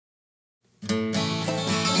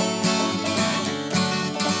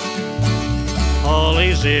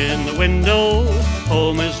gaze in the window,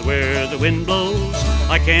 home is where the wind blows.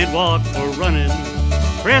 I can't walk for running,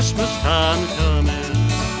 Christmas time coming.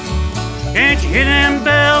 Can't you hear them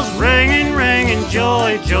bells ringing, ringing,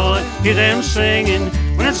 joy, joy, hear them singing.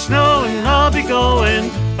 When it's snowing I'll be going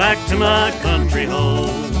back to my country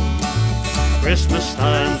home. Christmas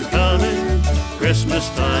time's coming, Christmas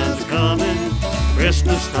time's coming,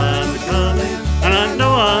 Christmas time's coming, and I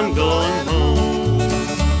know I'm going home.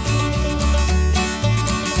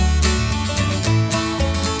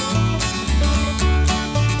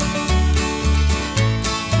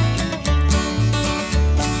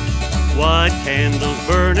 White candles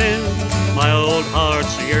burning, my old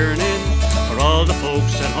heart's a yearning for all the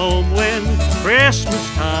folks at home when Christmas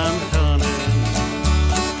time's coming.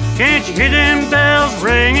 Can't you hear them bells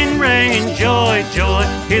ringing, ringing, joy, joy,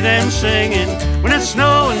 hear them singing. When it's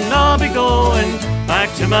snowing I'll be going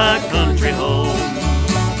back to my country home.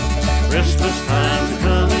 Christmas time's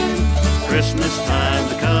coming, Christmas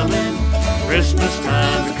time's coming, Christmas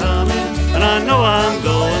time's coming, and I know I'm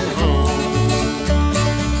going home.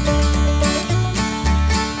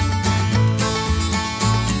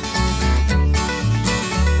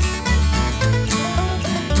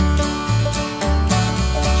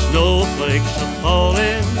 Snowflakes are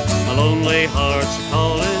falling, my lonely heart's a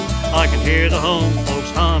calling. I can hear the home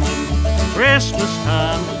folks humming, Christmas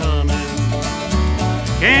time coming.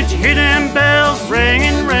 Can't you hear them bells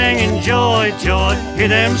ringing, ringing, joy, joy, hear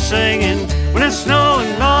them singing. When it's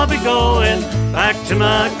snowing I'll be going back to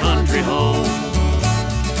my country home.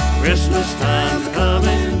 Christmas time's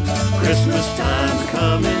coming, Christmas time's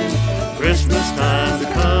coming, Christmas time's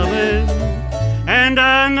coming, and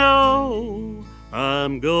I know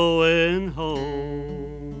I'm going home.